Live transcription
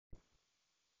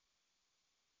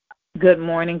Good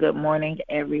morning,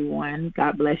 everyone.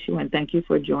 God bless you, and thank you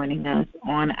for joining us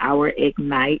on our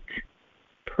Ignite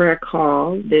prayer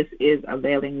call. This is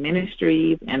Availing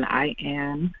Ministries, and I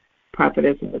am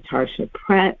Prophetess Natasha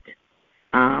Pratt.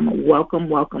 Welcome,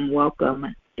 welcome,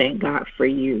 welcome. Thank God for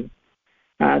you.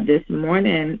 This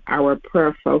morning, our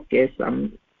prayer focus,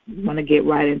 I'm going to get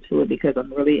right into it because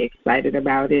I'm really excited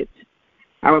about it.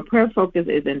 Our prayer focus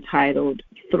is entitled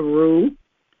Through.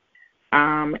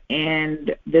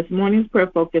 And this morning's prayer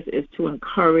focus is to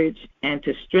encourage and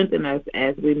to strengthen us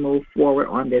as we move forward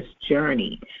on this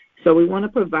journey. So we want to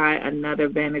provide another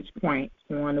vantage point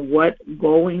on what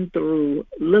going through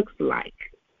looks like.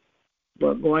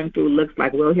 What going through looks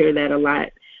like. We'll hear that a lot.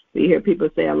 We hear people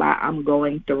say a lot, I'm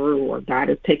going through, or God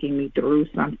is taking me through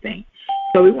something.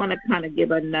 So we want to kind of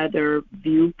give another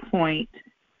viewpoint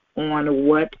on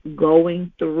what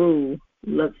going through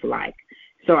looks like.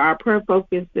 So our prayer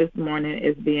focus this morning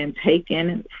is being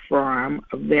taken from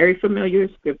a very familiar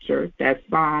scripture, that's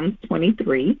Psalms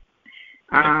 23.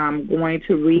 I'm going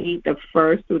to read the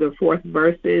first through the fourth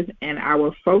verses, and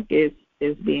our focus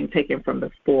is being taken from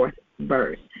the fourth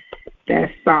verse.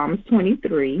 That's Psalms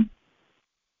 23,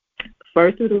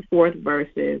 first through the fourth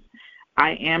verses.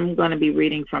 I am going to be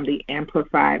reading from the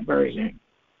Amplified Version.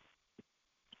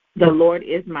 The Lord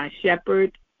is my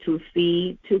shepherd, to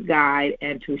feed, to guide,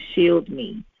 and to shield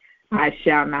me. I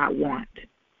shall not want.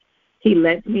 He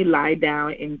lets me lie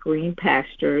down in green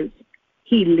pastures.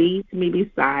 He leads me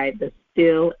beside the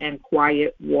still and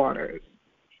quiet waters.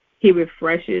 He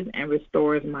refreshes and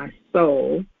restores my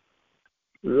soul,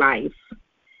 life.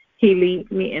 He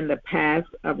leads me in the paths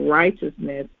of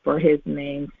righteousness for his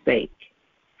name's sake.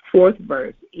 Fourth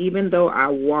verse, even though I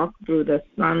walk through the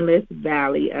sunless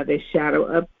valley of the shadow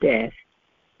of death,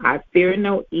 I fear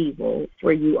no evil,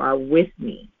 for you are with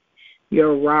me.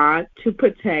 Your rod to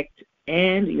protect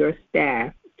and your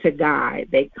staff to guide,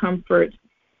 they comfort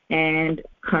and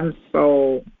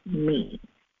console me.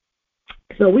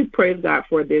 So we praise God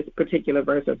for this particular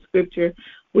verse of Scripture.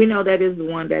 We know that is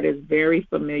one that is very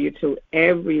familiar to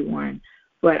everyone,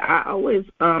 but I always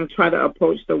try to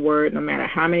approach the Word, no matter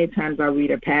how many times I read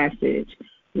a passage,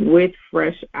 with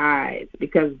fresh eyes,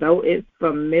 because though it's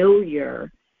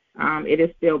familiar, it is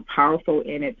still powerful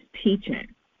in its teaching.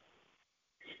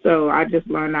 So I just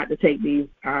learned not to take these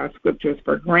scriptures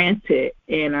for granted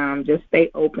and just stay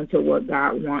open to what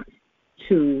God wants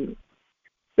to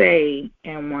say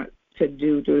and wants to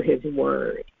do through his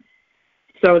word.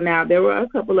 So now there were a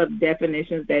couple of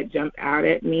definitions that jumped out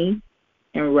at me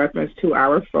in reference to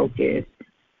our focus.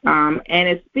 And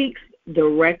it speaks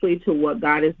directly to what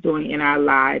God is doing in our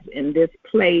lives in this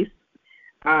place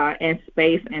and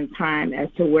space and time as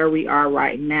to where we are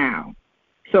right now.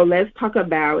 So let's talk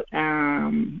about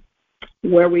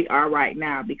where we are right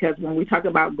now, because when we talk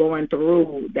about going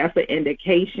through, that's an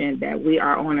indication that we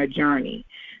are on a journey.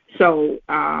 So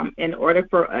in order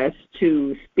for us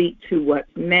to speak to what's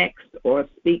next or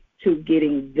speak to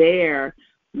getting there,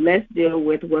 let's deal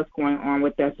with what's going on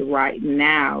with us right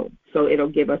now, so it'll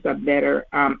give us a better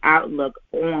outlook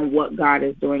on what God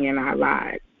is doing in our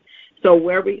lives. So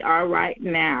where we are right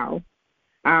now,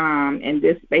 in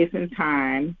this space and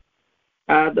time,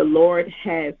 the Lord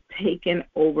has taken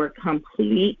over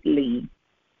completely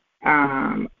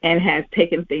and has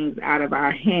taken things out of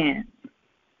our hands.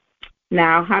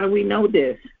 Now, how do we know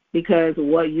this? Because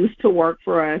what used to work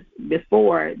for us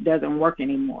before doesn't work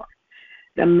anymore.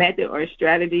 The method or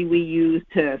strategy we use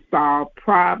to solve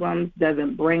problems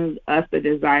doesn't bring us the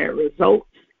desired results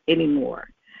anymore.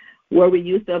 Where we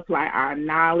used to apply our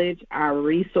knowledge, our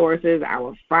resources,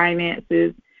 our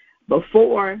finances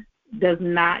before does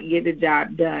not get the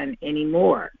job done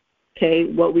anymore. Okay,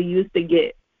 what we used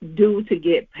to do to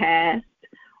get past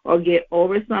or get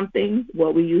over something,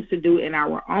 what we used to do in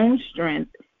our own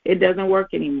strength, it doesn't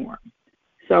work anymore.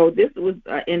 So this was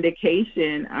an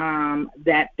indication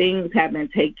that things have been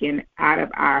taken out of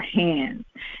our hands.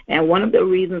 And one of the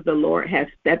reasons the Lord has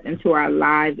stepped into our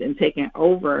lives and taken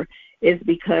over is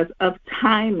because of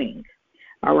timing.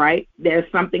 All right? There's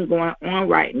something going on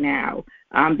right now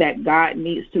that God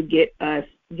needs to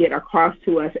get across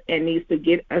to us and needs to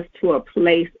get us to a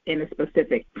place in a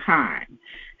specific time.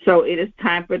 So it is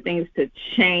time for things to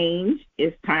change.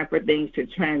 It's time for things to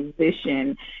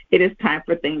transition. It is time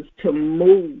for things to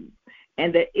move.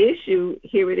 And the issue,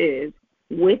 here it is,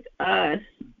 with us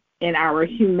in our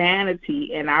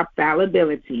humanity and our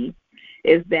fallibility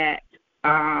is that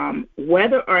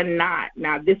whether or not,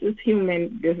 now this is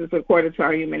according to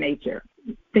our human nature.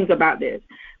 Think about this.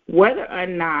 Whether or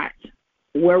not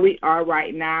where we are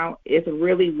right now is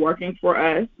really working for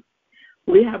us,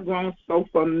 we have grown so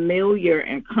familiar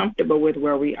and comfortable with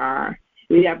where we are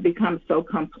We have become so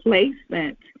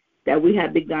complacent that we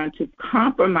have begun to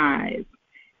compromise,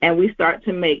 and we start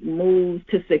to make moves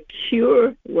to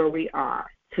secure where we are,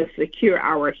 to secure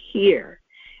our here.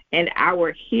 And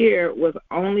our here was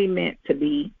only meant to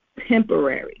be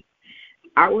temporary.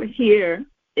 Our here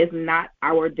is not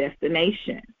our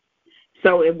destination.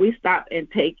 So if we stop and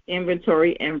take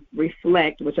inventory and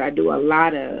reflect, which I do a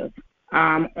lot of,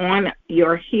 on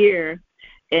your here,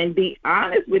 and be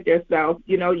honest with yourself,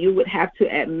 you would have to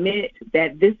admit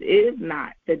that this is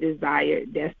not the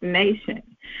desired destination.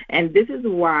 And this is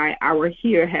why our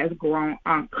here has grown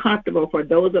uncomfortable for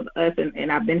those of us, and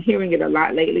I've been hearing it a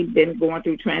lot lately, been going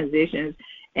through transitions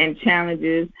and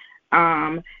challenges.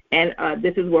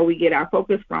 This is where we get our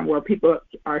focus from, where people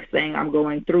are saying, I'm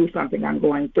going through something, I'm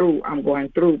going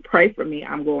through, pray for me,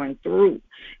 I'm going through.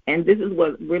 And this is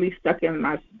what really stuck in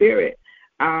my spirit.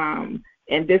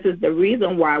 And this is the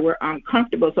reason why we're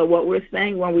uncomfortable. So what we're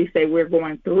saying when we say we're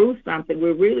going through something,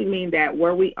 we really mean that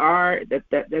where we are,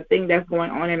 the thing that's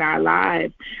going on in our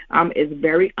lives is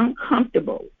very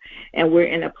uncomfortable. And we're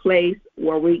in a place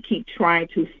where we keep trying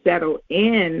to settle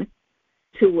in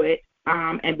to it,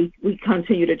 we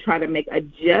continue to try to make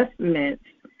adjustments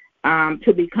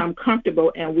to become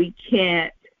comfortable, and we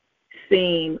can't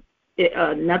seem,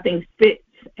 nothing fits,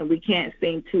 and we can't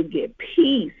seem to get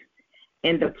peace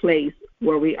in the place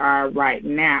where we are right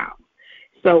now.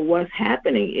 So what's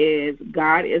happening is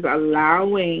God is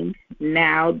allowing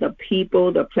now the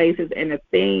people, the places, and the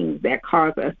things that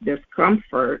cause us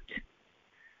discomfort,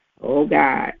 oh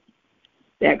God,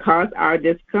 that cause our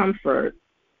discomfort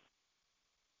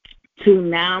to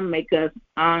now make us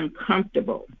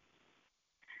uncomfortable.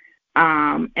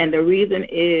 And the reason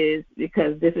is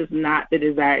because this is not the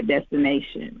desired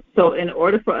destination. So in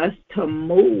order for us to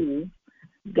move,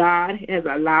 God has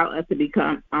allowed us to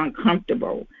become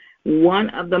uncomfortable.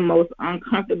 One of the most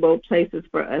uncomfortable places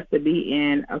for us to be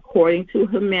in, according to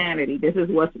humanity, this is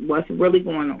what's really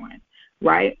going on,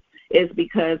 right, is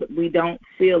because we don't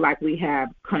feel like we have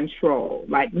control.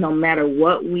 Like no matter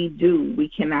what we do, we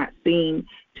cannot seem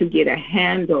to get a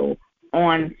handle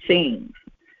on things.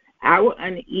 Our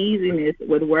uneasiness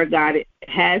with where God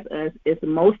has us is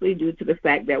mostly due to the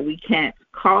fact that we can't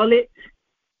call it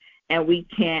and we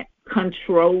can't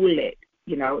control it.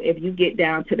 If you get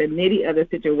down to the nitty of the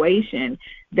situation,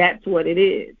 that's what it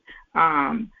is.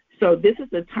 So this is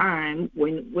the time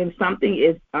when something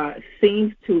is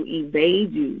seems to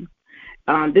evade you.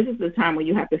 This is the time when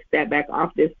you have to step back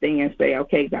off this thing and say,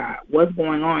 okay, God, what's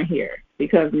going on here?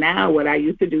 Because now what I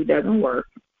used to do doesn't work.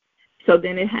 So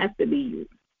then it has to be you.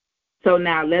 So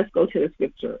now let's go to the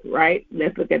scripture, right?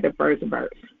 Let's look at the first verse.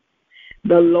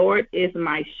 The Lord is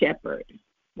my shepherd,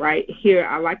 right? Here,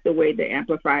 I like the way the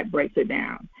Amplified breaks it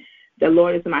down. The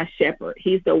Lord is my shepherd.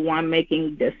 He's the one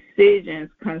making decisions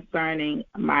concerning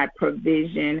my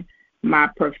provision,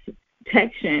 my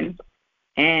protection,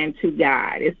 and to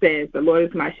guide. It says, the Lord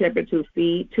is my shepherd to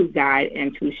feed, to guide,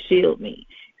 and to shield me.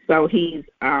 So he's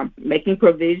making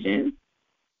provision,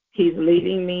 he's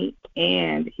leading me,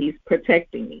 and he's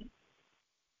protecting me.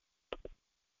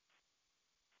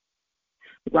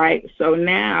 Right? So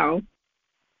now,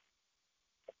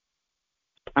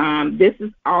 this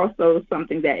is also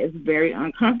something that is very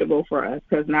uncomfortable for us,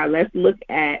 because now let's look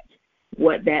at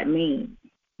what that means,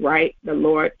 right? The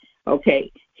Lord,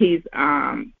 okay, he's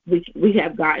we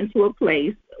have gotten to a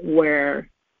place where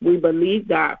we believe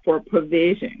God for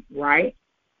provision, right?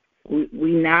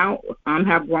 We now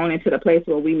have grown into the place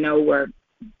where we know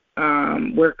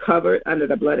we're covered under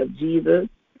the blood of Jesus.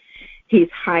 He's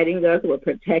hiding us. We're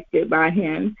protected by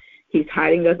him. He's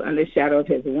hiding us under the shadow of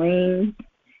his wings.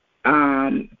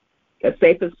 The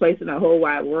safest place in the whole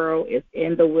wide world is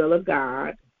in the will of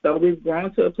God. So we've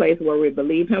grown to a place where we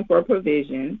believe him for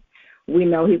provision. We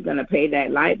know he's going to pay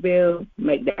that light bill,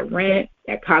 make that rent,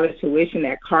 that college tuition,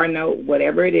 that car note,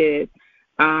 whatever it is.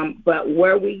 But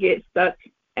where we get stuck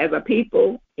as a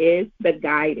people is the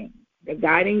guiding. The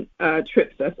guiding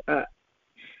trips us up.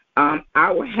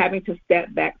 Our having to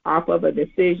step back off of the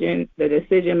decision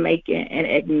making, and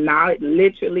acknowledge,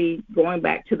 literally going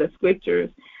back to the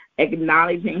scriptures,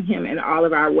 acknowledging him in all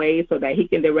of our ways so that he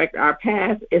can direct our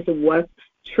path is what's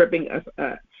tripping us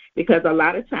up. Because a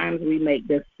lot of times we make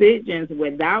decisions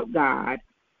without God,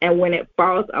 and when it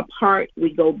falls apart,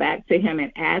 we go back to him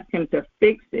and ask him to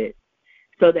fix it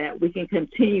so that we can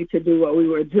continue to do what we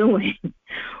were doing.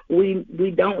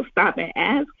 We don't stop and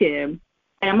ask him,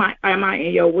 Am I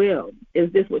in your will?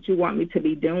 Is this what you want me to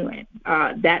be doing?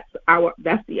 That's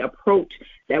the approach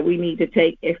that we need to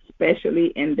take, especially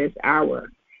in this hour.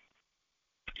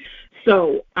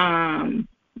 So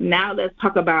Now let's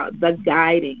talk about the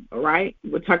guiding, all right?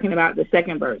 We're talking about the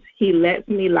second verse. He lets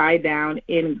me lie down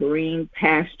in green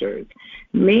pastures,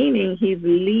 meaning he's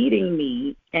leading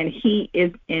me and he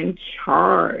is in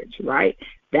charge, right?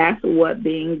 That's what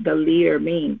being the leader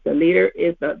means. The leader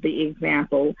is the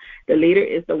example. The leader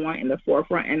is the one in the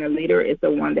forefront, and the leader is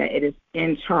the one that it is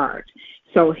in charge.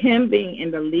 So him being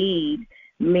in the lead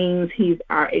means he's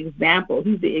our example.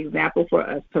 He's the example for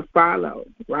us to follow,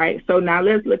 right? So now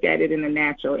let's look at it in the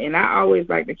natural. And I always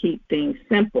like to keep things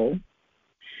simple.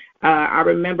 I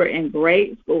remember in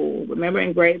grade school,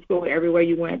 everywhere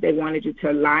you went, they wanted you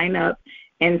to line up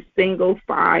in single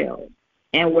file.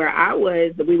 And where I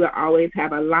was, we would always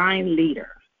have a line leader,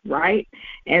 right?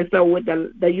 And so with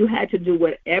you had to do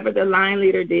whatever the line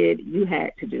leader did, you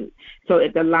had to do. So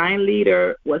if the line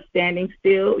leader was standing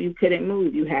still, you couldn't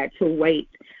move. You had to wait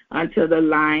until the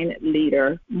line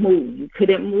leader moved. You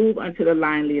couldn't move until the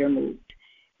line leader moved.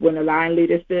 When the line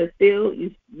leader stood still,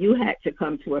 you had to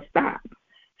come to a stop.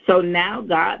 So now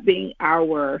God being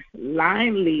our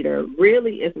line leader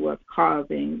really is what's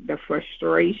causing the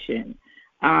frustration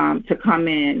to come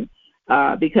in,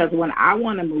 because when I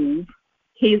want to move,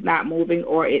 he's not moving,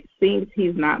 or it seems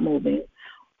he's not moving,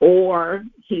 or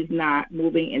he's not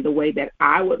moving in the way that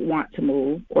I would want to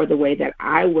move or the way that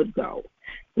I would go,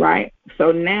 right?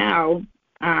 So now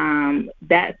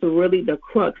that's really the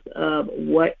crux of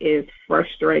what is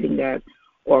frustrating us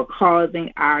or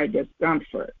causing our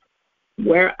discomfort.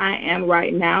 Where I am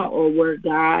right now, or where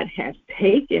God has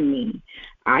taken me,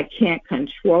 I can't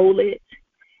control it,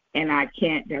 and I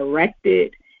can't direct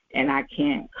it, and I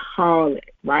can't call it,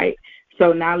 right?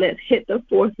 So now let's hit the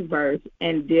fourth verse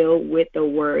and deal with the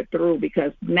word through,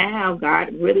 because now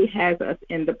God really has us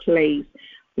in the place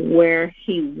where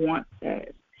he wants us,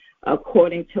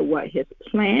 according to what his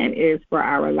plan is for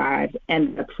our lives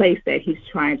and the place that he's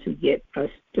trying to get us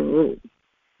through,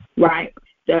 right?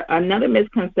 Another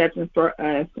misconception for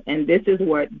us, and this is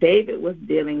what David was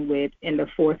dealing with in the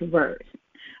fourth verse.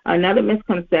 Another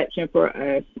misconception for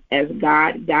us as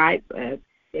God guides us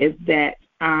is that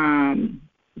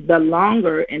the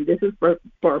longer, and this is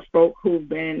for folk who've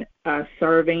been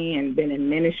serving and been in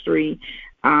ministry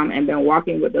and been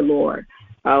walking with the Lord,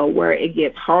 where it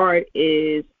gets hard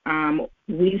is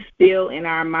we still in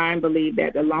our mind believe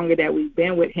that the longer that we've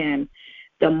been with him,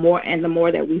 the more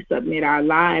that we submit our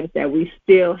lives, that we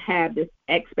still have this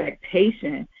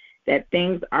expectation that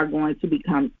things are going to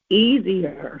become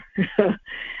easier,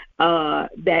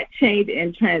 that change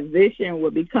and transition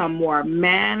will become more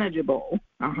manageable,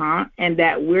 and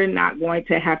that we're not going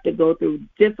to have to go through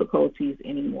difficulties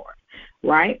anymore,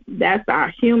 right? That's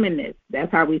our humanness.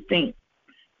 That's how we think.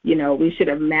 You know, we should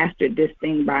have mastered this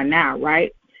thing by now,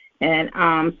 right? And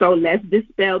so let's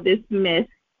dispel this myth,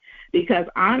 because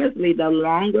honestly, the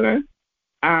longer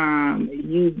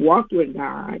you've walked with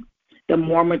God, the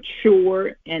more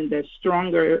mature and the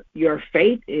stronger your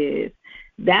faith is.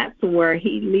 That's where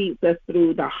he leads us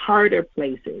through the harder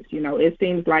places. You know, it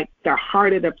seems like the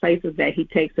harder the places that he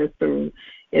takes us through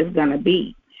is going to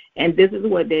be. And this is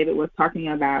what David was talking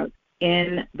about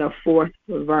in the fourth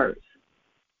verse.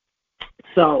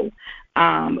 So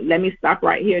let me stop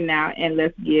right here now, and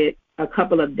let's get a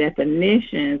couple of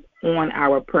definitions on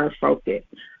our prayer focus,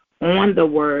 on the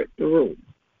word through.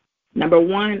 Number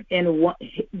one,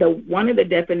 one of the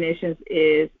definitions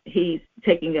is he's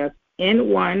taking us in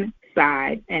one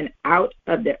side and out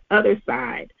of the other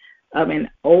side of an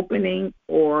opening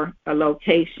or a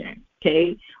location.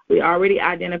 Okay, we already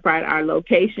identified our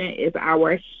location is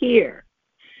our here.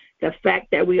 The fact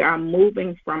that we are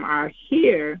moving from our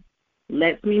here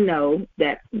lets me know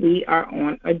that we are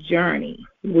on a journey.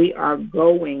 We are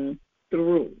going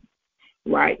through,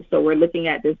 right? So we're looking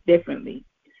at this differently.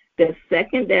 The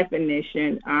second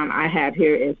definition I have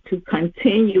here is to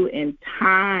continue in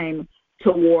time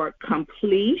toward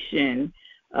completion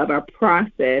of a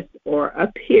process or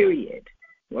a period,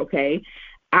 okay?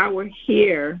 Our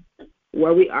here,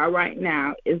 where we are right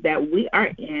now, is that we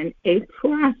are in a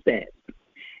process.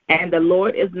 And the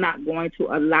Lord is not going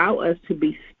to allow us to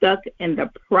be stuck in the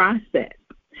process.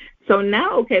 So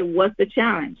now, okay, what's the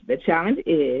challenge? The challenge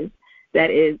is that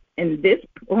is in this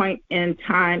point in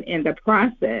time in the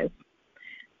process,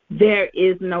 there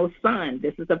is no sun.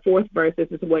 This is the fourth verse. This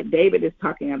is what David is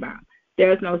talking about.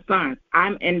 There is no sun.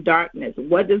 I'm in darkness.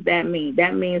 What does that mean?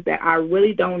 That means that I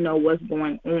really don't know what's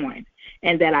going on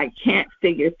and that I can't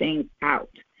figure things out.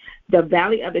 The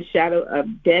valley of the shadow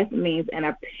of death means an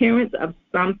appearance of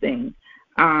something,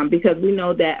 because we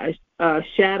know that a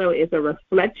shadow is a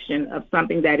reflection of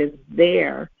something that is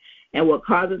there. And what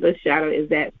causes a shadow is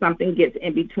that something gets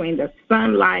in between the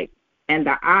sunlight and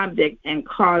the object and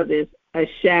causes a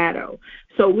shadow.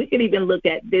 So we could even look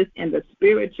at this in the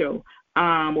spiritual.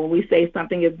 When we say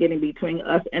something is getting between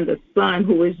us and the Son,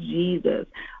 who is Jesus,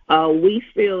 we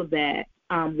feel that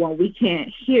when we can't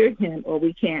hear him or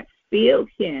we can't feel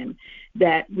him,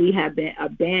 that we have been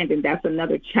abandoned. That's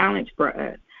another challenge for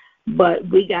us. But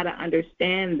we got to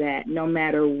understand that no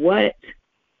matter what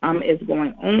is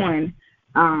going on,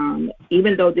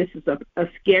 even though this is a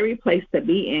scary place to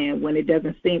be in when it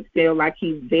doesn't feel like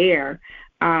he's there,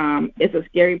 it's a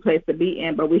scary place to be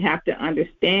in, but we have to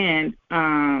understand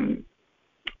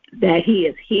that he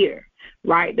is here,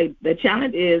 right? The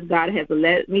challenge is God has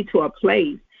led me to a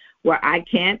place where I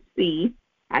can't see,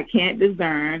 I can't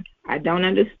discern, I don't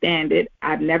understand it,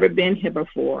 I've never been here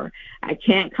before, I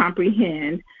can't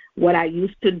comprehend, what I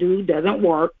used to do doesn't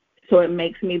work, so it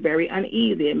makes me very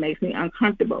uneasy, it makes me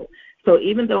uncomfortable. So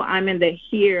even though I'm in the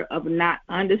here of not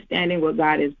understanding what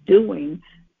God is doing,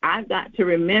 I've got to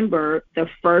remember the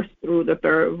first through the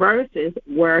third verses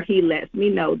where he lets me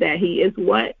know that he is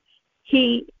what?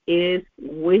 He is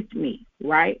with me,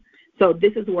 right? So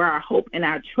this is where our hope and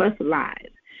our trust lies.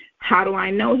 How do I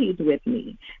know he's with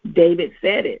me? David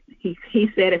said it. He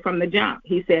said it from the jump.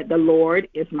 He said, the Lord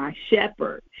is my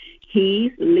shepherd.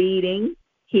 He's leading,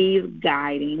 he's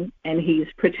guiding, and he's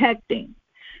protecting.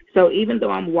 So even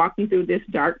though I'm walking through this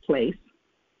dark place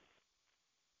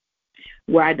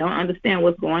where I don't understand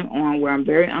what's going on, where I'm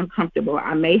very uncomfortable,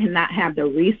 I may not have the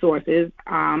resources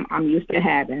I'm used to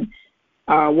having,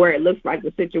 where it looks like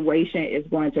the situation is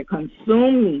going to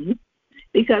consume me,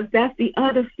 because that's the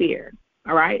other fear,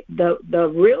 all right? The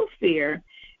real fear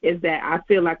is that I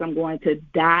feel like I'm going to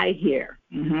die here.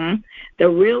 The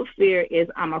real fear is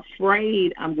I'm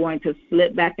afraid I'm going to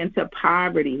slip back into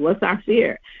poverty. What's our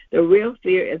fear? The real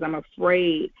fear is I'm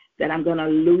afraid that I'm going to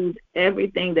lose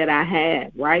everything that I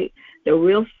have, right? The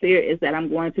real fear is that I'm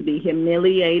going to be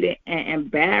humiliated and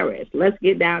embarrassed. Let's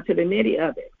get down to the nitty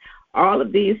of it. All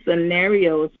of these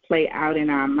scenarios play out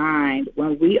in our mind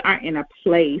when we are in a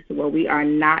place where we are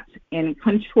not in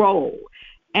control,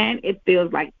 and it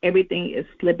feels like everything is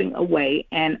slipping away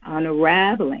and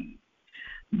unraveling.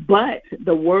 But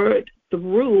the word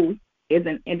through is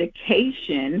an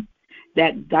indication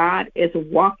that God is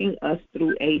walking us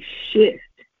through a shift.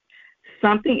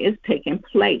 Something is taking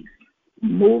place.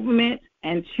 Movement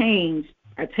and change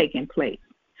are taking place.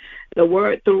 The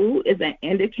word through is an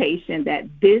indication that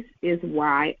this is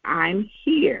why I'm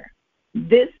here.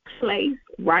 This place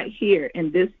right here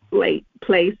in this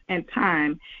place and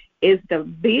time is the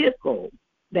vehicle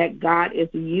that God is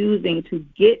using to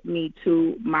get me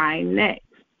to my next,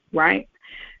 right?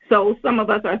 So some of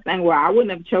us are saying, well, I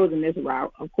wouldn't have chosen this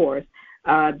route, of course.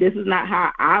 This is not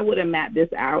how I would have mapped this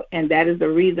out, and that is the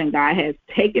reason God has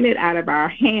taken it out of our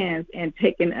hands and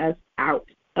taken us out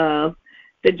of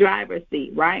the driver's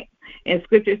seat, right? And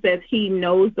Scripture says he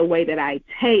knows the way that I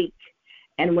take,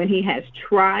 and when he has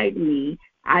tried me,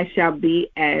 I shall be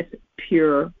as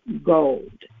pure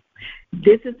gold.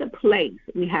 This is a place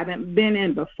we haven't been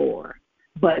in before,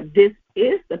 but this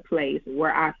is the place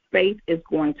where our faith is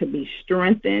going to be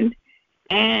strengthened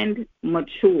and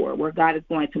mature, where God is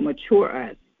going to mature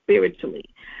us spiritually.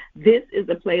 This is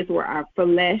the place where our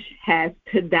flesh has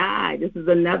to die. This is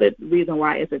another reason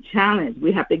why it's a challenge.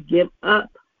 We have to give up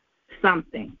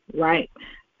something, right?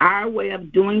 Our way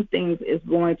of doing things is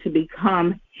going to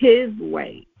become his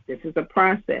way. This is a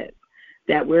process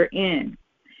that we're in.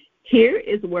 Here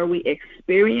is where we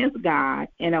experience God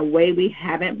in a way we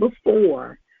haven't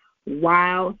before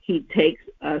while he takes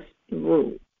us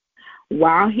through,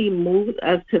 while he moves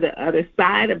us to the other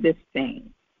side of this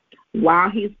thing, while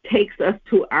he takes us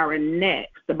to our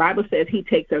next. The Bible says he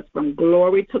takes us from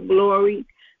glory to glory,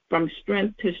 from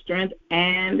strength to strength,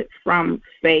 and from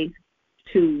faith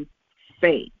to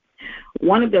faith.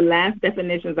 One of the last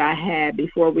definitions I had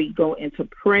before we go into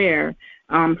prayer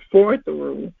for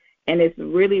through, and it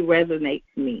really resonates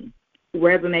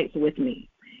with me,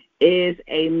 is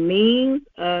a means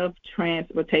of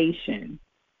transportation.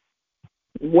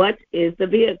 What is the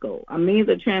vehicle? A means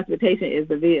of transportation is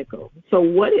the vehicle. So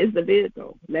what is the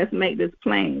vehicle? Let's make this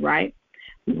plain, right?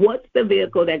 What's the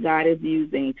vehicle that God is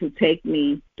using to take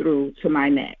me through to my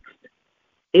next?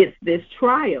 It's this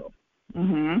trial.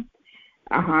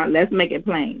 Let's make it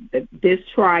plain. This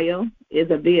trial is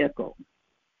a vehicle.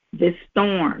 This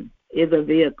storm is a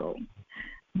vehicle.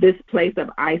 This place of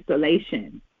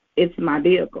isolation, it's my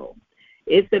vehicle.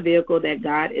 It's the vehicle that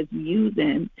God is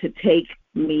using to take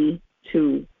me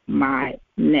to my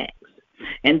next.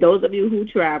 And those of you who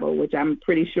travel, which I'm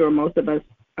pretty sure most of us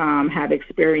have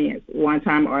experienced one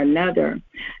time or another,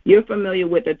 you're familiar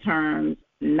with the terms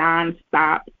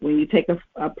nonstop. When you take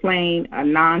a plane, a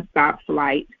nonstop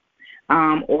flight,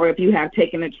 or if you have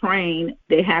taken a train,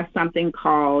 they have something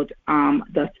called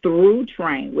the through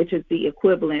train, which is the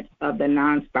equivalent of the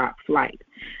nonstop flight.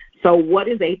 So what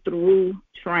is a through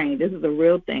train? This is a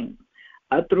real thing.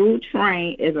 A through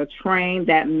train is a train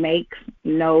that makes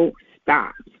no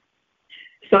stops.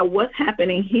 So what's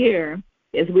happening here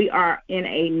is we are in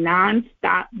a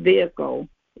nonstop vehicle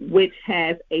which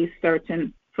has a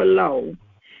certain flow,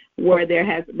 where there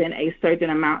has been a certain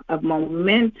amount of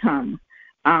momentum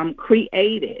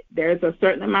created. There's a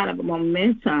certain amount of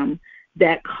momentum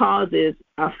that causes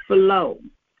a flow.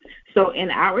 So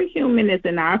in our humanness,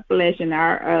 in our flesh, and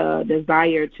our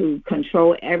desire to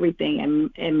control everything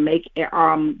and make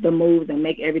the moves and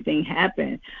make everything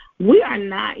happen, we are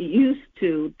not used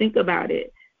to, think about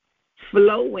it,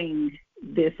 flowing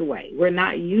this way. We're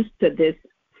not used to this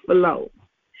flow.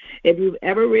 If you've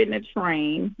ever ridden a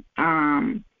train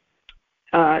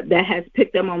that has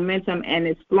picked up momentum and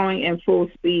is flowing in full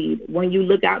speed, when you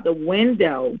look out the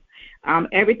window,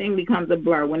 everything becomes a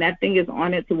blur. When that thing is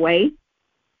on its way,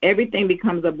 everything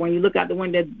becomes a, when you look out the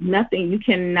window, nothing, you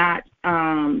cannot,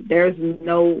 there's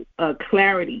no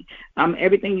clarity.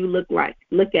 Everything you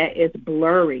look at is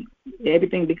blurry.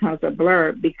 Everything becomes a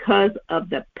blur because of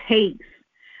the pace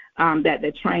that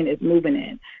the train is moving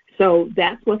in. So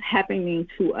that's what's happening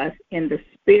to us in the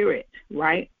spirit,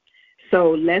 right?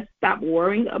 So let's stop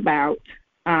worrying about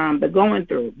the going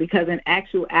through, because in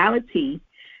actuality,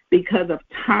 because of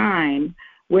time,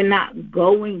 we're not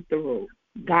going through.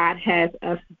 God has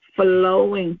us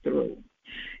flowing through.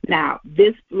 Now,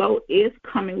 this flow is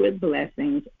coming with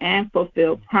blessings and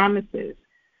fulfilled promises,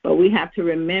 but we have to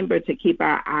remember to keep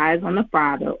our eyes on the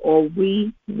Father, or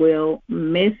we will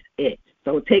miss it.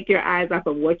 So take your eyes off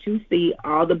of what you see,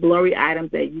 all the blurry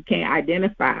items that you can't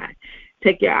identify.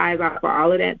 Take your eyes off of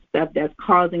all of that stuff that's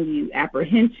causing you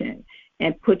apprehension,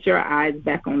 and put your eyes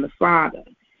back on the Father.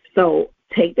 So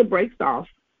take the brakes off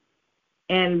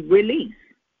and release.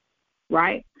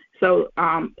 Right? So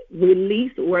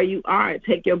release where you are.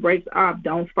 Take your brakes off.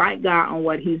 Don't fight God on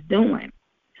what he's doing.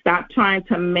 Stop trying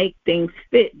to make things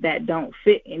fit that don't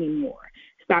fit anymore.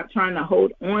 Stop trying to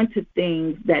hold on to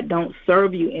things that don't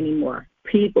serve you anymore,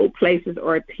 people, places,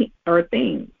 or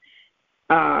things.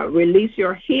 Release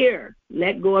your here.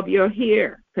 Let go of your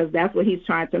here, because that's what he's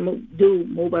trying to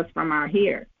move us from our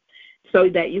here, so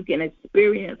that you can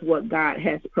experience what God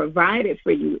has provided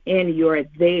for you in your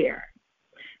there.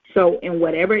 So in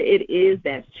whatever it is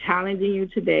that's challenging you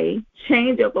today,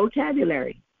 change your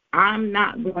vocabulary. I'm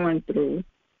not going through.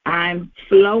 I'm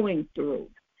flowing through.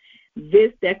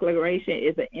 This declaration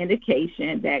is an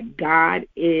indication that God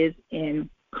is in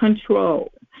control.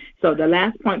 So the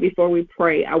last point before we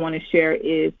pray I want to share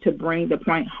is to bring the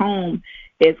point home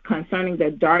is concerning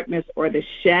the darkness or the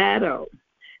shadow,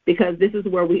 because this is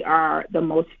where we are the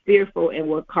most fearful and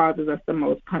what causes us the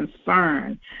most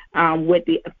concern with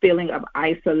the feeling of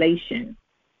isolation.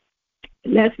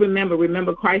 Let's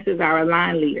remember Christ is our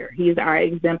line leader. He's our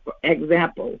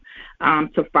example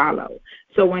to follow.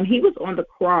 So when he was on the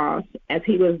cross, as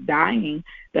he was dying,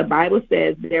 the Bible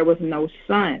says there was no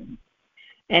sun.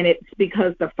 And it's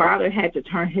because the Father had to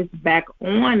turn his back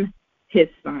on his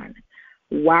Son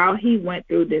while he went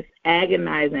through this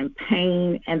agonizing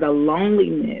pain and the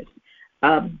loneliness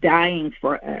of dying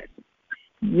for us.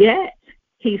 Yet,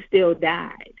 he still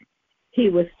died. He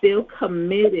was still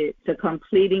committed to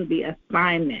completing the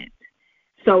assignment.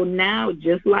 So now,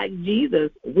 just like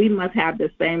Jesus, we must have the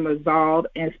same resolve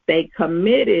and stay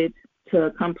committed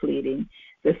to completing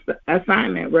the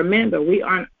assignment. Remember, we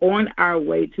are on our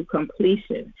way to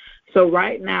completion. So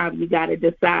right now, you got to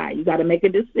decide. You got to make a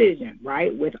decision,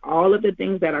 right, with all of the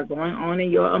things that are going on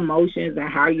in your emotions and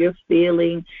how you're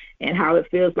feeling and how it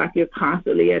feels like you're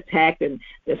constantly attacked and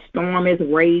the storm is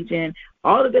raging,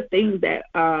 all of the things that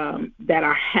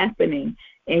are happening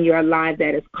in your life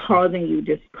that is causing you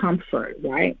discomfort,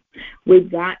 right? We've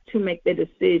got to make the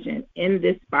decision in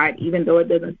this fight, even though it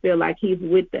doesn't feel like he's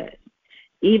with us.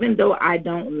 Even though I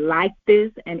don't like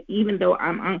this, and even though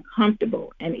I'm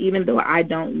uncomfortable, and even though I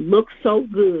don't look so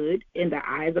good in the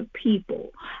eyes of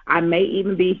people, I may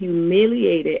even be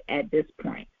humiliated at this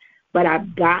point. But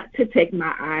I've got to take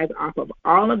my eyes off of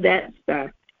all of that stuff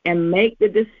and make the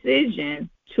decision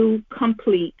to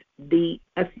complete the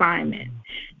assignment.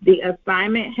 The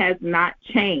assignment has not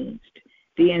changed.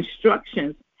 The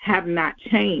instructions have not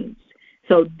changed.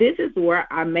 So this is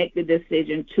where I make the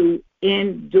decision to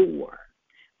endure.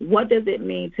 What does it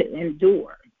mean to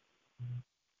endure?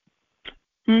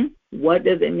 What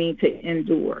does it mean to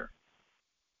endure?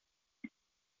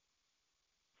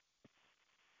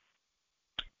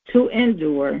 To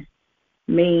endure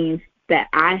means that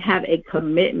I have a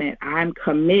commitment. I'm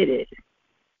committed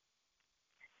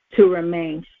to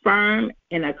remain firm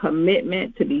in a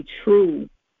commitment to be true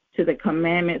to the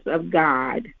commandments of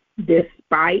God,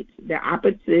 despite the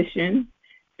opposition,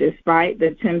 despite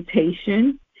the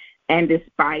temptation, and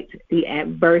despite the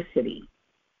adversity.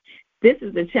 This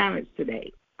is the challenge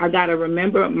today. I got to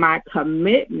remember my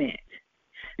commitment,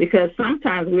 because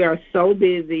sometimes we are so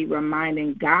busy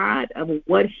reminding God of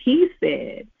what he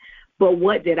said, but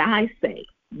what did I say?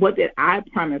 What did I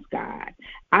promise God?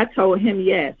 I told him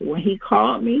yes. When he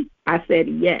called me, I said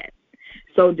yes.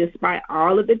 So despite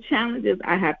all of the challenges,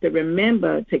 I have to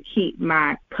remember to keep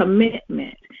my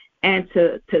commitment and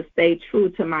to stay true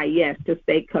to my yes, to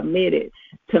stay committed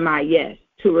to my yes,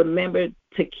 to remember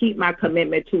to keep my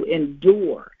commitment to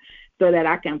endure so that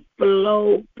I can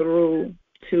flow through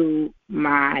to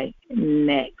my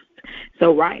next.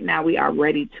 So right now we are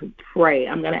ready to pray.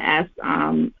 I'm going to ask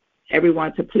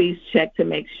everyone to please check to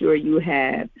make sure you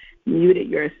have muted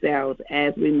yourselves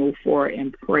as we move forward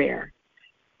in prayer.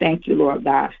 Thank you, Lord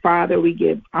God. Father, we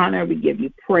give honor, we give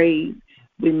you praise,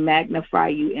 we magnify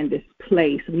you in this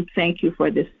place. We thank you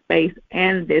for this space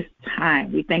and this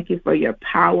time. We thank you for your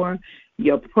power,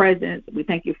 your presence. We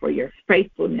thank you for your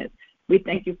faithfulness. We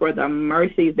thank you for the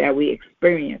mercies that we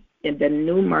experience and the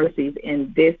new mercies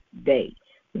in this day.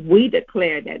 We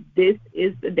declare that this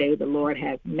is the day the Lord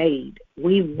has made.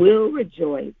 We will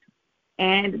rejoice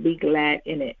and be glad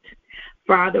in it.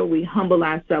 Father, we humble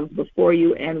ourselves before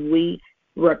you and we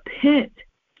repent,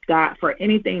 God, for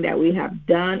anything that we have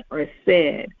done or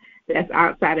said that's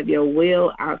outside of your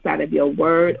will, outside of your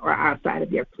word, or outside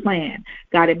of your plan.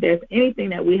 God, if there's anything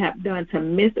that we have done to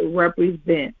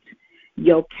misrepresent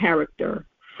your character,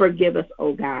 forgive us,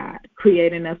 oh God,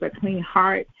 creating us a clean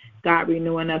heart, God,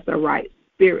 renewing us a right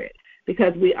spirit,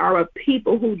 because we are a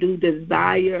people who do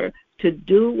desire to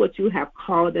do what you have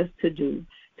called us to do,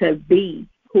 to be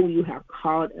who you have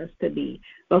called us to be.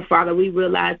 But Father, we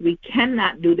realize we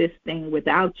cannot do this thing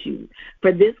without you.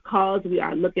 For this cause, we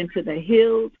are looking to the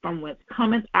hills from whence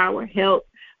cometh our help.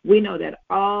 We know that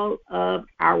all of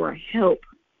our help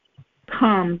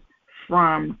comes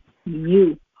from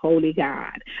you, Holy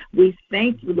God. We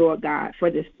thank you, Lord God,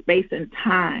 for this space and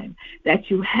time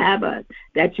that you have us,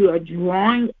 that you are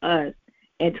drawing us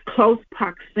in close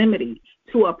proximity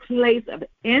to a place of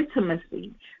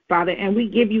intimacy, Father, and we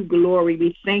give you glory.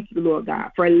 We thank you, Lord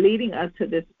God, for leading us to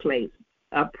this place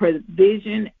of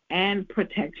provision and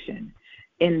protection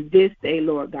in this day,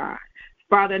 Lord God.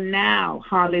 Father, now,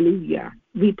 hallelujah,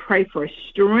 we pray for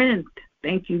strength.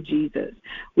 Thank you, Jesus.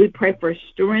 We pray for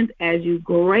strength as you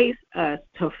grace us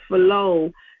to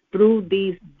flow through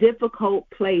these difficult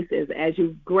places, as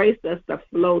you grace us to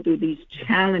flow through these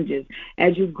challenges,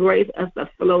 as you grace us to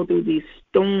flow through these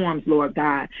storms, Lord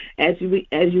God, as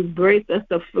you grace us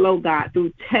to flow, God,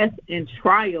 through tests and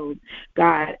trials,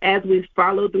 God, as we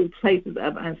follow through places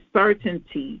of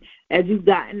uncertainty, as you've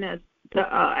gotten us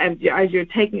as you're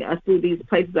taking us through these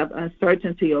places of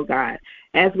uncertainty, oh God,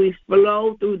 as we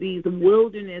flow through these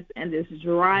wilderness and this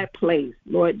dry place,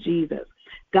 Lord Jesus.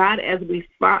 God, as we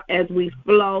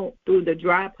flow through the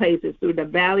dry places, through the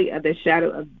valley of the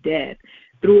shadow of death,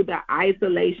 through the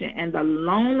isolation and the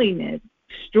loneliness,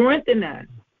 strengthen us,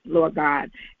 Lord God,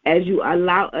 as you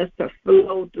allow us to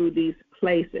flow through these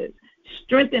places.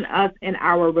 Strengthen us in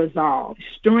our resolve.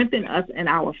 Strengthen us in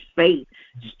our faith.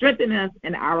 Strengthen us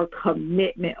in our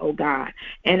commitment, oh God.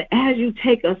 And as you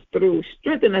take us through,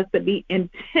 strengthen us to be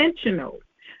intentional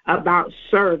about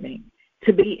serving,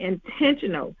 to be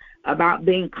intentional about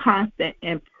being constant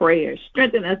in prayer.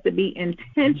 Strengthen us to be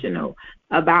intentional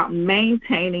about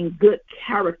maintaining good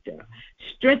character.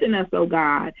 Strengthen us, oh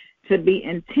God, to be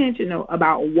intentional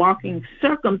about walking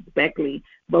circumspectly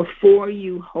before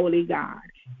you, Holy God.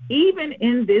 Even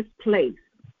in this place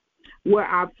where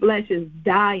our flesh is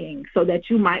dying so that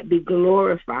you might be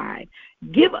glorified,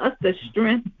 give us the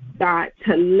strength, God,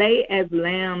 to lay as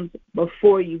lambs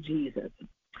before you, Jesus.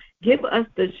 Give us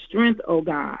the strength, oh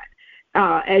God,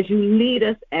 as you lead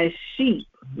us as sheep,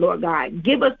 Lord God.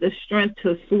 Give us the strength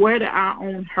to swear to our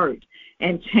own hurt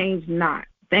and change not.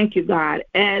 Thank you, God,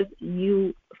 as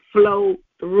you flow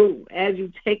through, as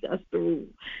you take us through.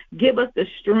 Give us the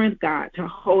strength, God, to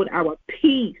hold our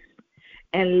peace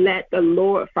and let the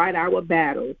Lord fight our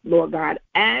battles, Lord God,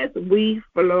 as we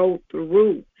flow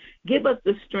through. Give us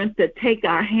the strength to take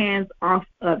our hands off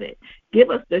of it. Give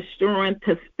us the strength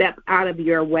to step out of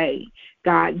your way.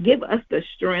 God, give us the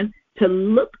strength to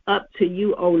look up to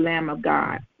you, O Lamb of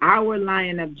God, our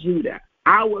Lion of Judah,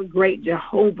 our great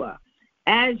Jehovah,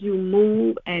 as you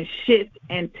move and shift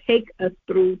and take us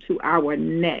through to our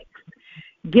next.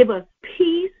 Give us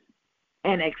peace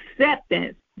and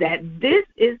acceptance that this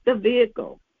is the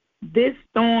vehicle this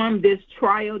storm, this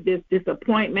trial, this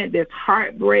disappointment, this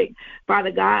heartbreak,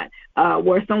 Father God,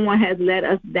 where someone has let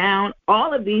us down,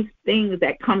 all of these things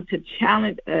that come to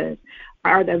challenge us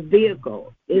are the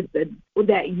vehicle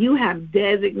that you have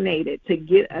designated to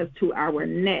get us to our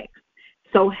next.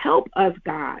 So help us,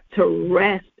 God, to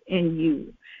rest in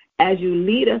you as you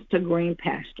lead us to green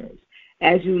pastures,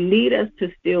 as you lead us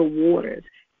to still waters,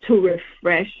 to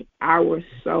refresh our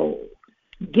soul.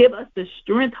 Give us the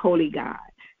strength, Holy God,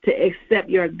 to accept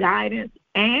your guidance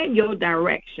and your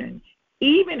direction,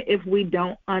 even if we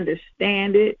don't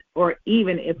understand it or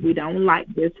even if we don't like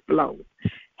this flow.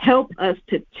 Help us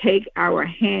to take our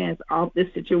hands off the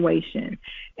situation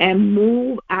and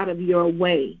move out of your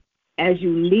way as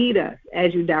you lead us,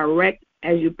 as you direct,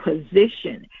 as you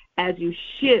position, as you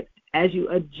shift, as you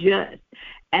adjust,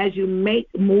 as you make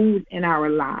moves in our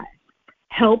lives.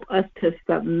 Help us to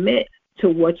submit to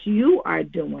what you are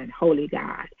doing, Holy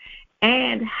God,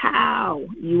 and how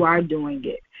you are doing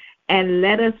it. And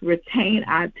let us retain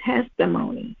our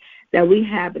testimony that we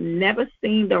have never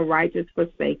seen the righteous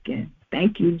forsaken.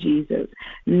 Thank you, Jesus.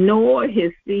 Nor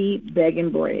his seed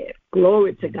begging bread.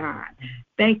 Glory to God.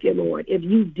 Thank you, Lord. If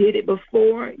you did it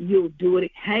before, you'll do it.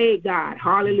 Hey, God,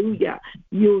 hallelujah.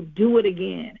 You'll do it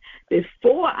again.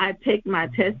 Before I take my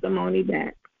testimony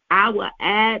back, I will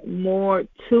add more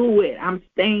to it. I'm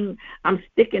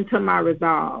sticking to my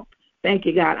resolve. Thank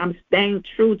you, God. I'm staying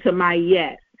true to my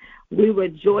yes. We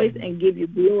rejoice and give you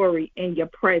glory in your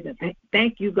presence.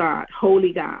 Thank you, God,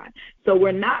 holy God. So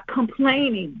we're not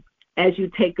complaining as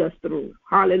you take us through.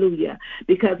 Hallelujah.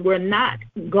 Because we're not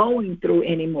going through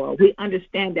anymore. We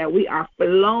understand that we are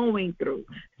flowing through.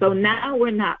 So now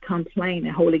we're not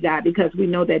complaining, holy God, because we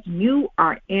know that you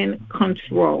are in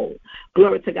control.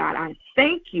 Glory to God. I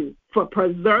thank you for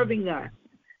preserving us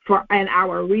and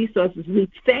our resources.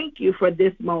 We thank you for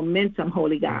this momentum,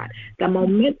 holy God, the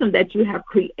momentum that you have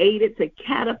created to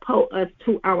catapult us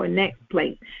to our next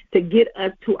place, to get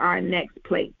us to our next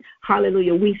place.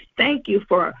 Hallelujah. We thank you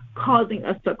for causing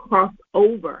us to cross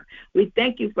over. We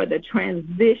thank you for the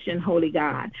transition, holy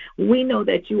God. We know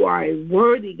that you are a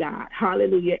worthy God.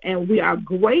 Hallelujah. And we are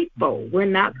grateful. We're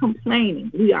not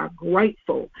complaining. We are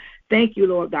grateful. Thank you,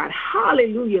 Lord God.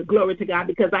 Hallelujah. Glory to God,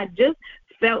 because I just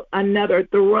felt another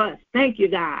thrust. Thank you,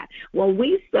 God. When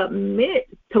we submit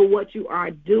to what you are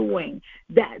doing,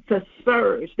 that's a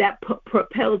surge that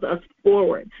propels us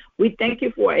forward. We thank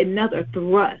you for another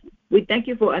thrust. We thank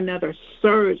you for another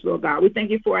surge, Lord God. We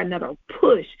thank you for another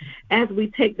push as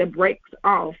we take the brakes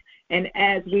off and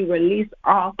as we release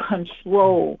all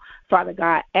control, Father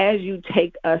God, as you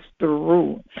take us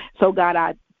through. So, God,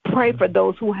 I pray for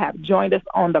those who have joined us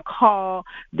on the call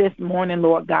this morning,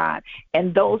 Lord God,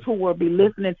 and those who will be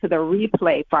listening to the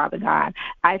replay, Father God.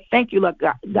 I thank you, Lord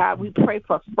God. We pray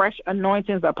for fresh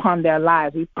anointings upon their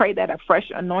lives. We pray that a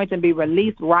fresh anointing be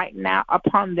released right now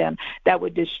upon them that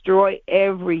would destroy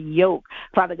every yoke.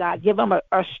 Father God, give them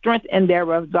a strength in their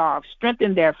resolve, strength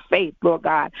in their faith, Lord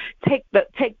God. Take the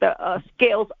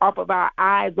scales off of our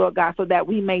eyes, Lord God, so that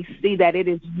we may see that it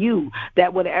is you,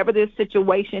 that whatever this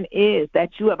situation is,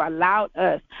 that you have allowed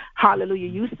us. Hallelujah.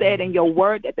 You said in your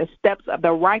word that the steps of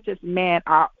the righteous man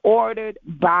are ordered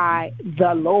by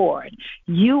the Lord.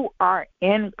 You are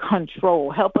in control.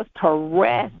 Help us to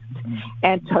rest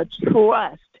and to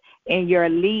trust in your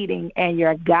leading and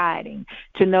your guiding,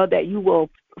 to know that you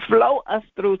will flow us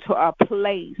through to a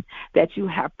place that you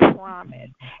have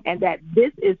promised, and that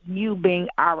this is you being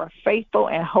our faithful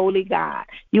and holy God.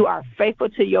 You are faithful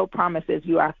to your promises.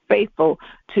 You are faithful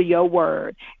to your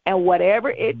word. And whatever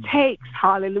it takes,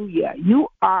 hallelujah, you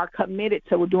are committed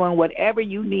to doing whatever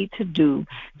you need to do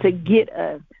to get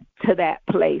us to that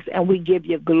place, and we give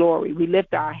you glory. We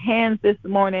lift our hands this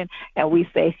morning and we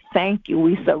say thank you.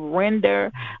 We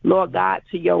surrender, Lord God,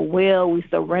 to your will. We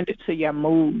surrender to your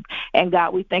move. And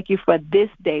God, we thank you for this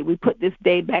day. We put this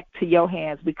day back to your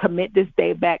hands. We commit this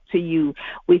day back to you.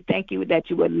 We thank you that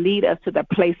you would lead us to the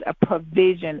place of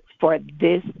provision for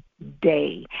this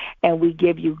day. And we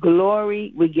give you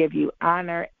glory, we give you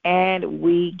honor, and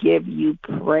we give you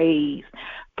praise.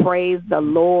 Praise the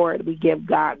Lord. We give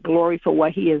God glory for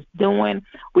what he is doing.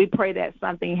 We pray that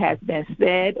something has been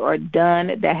said or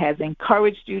done that has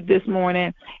encouraged you this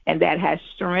morning and that has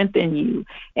strengthened you.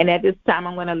 And at this time,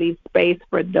 I'm going to leave space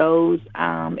for those,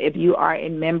 if you are a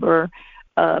member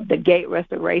of the Gate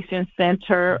Restoration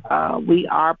Center, we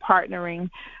are partnering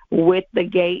with the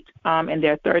Gate in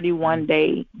their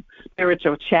 31-day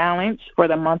spiritual challenge for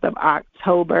the month of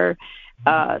October.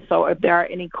 So if there are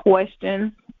any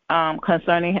questions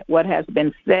concerning what has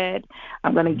been said,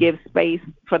 I'm going to give space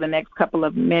for the next couple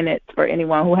of minutes for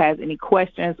anyone who has any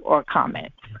questions or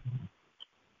comments.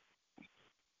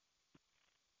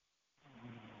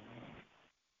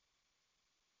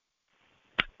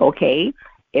 Okay?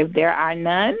 If there are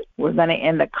none, we're going to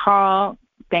end the call.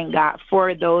 Thank God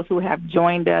for those who have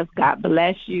joined us. God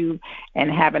bless you,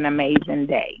 and have an amazing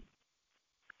day.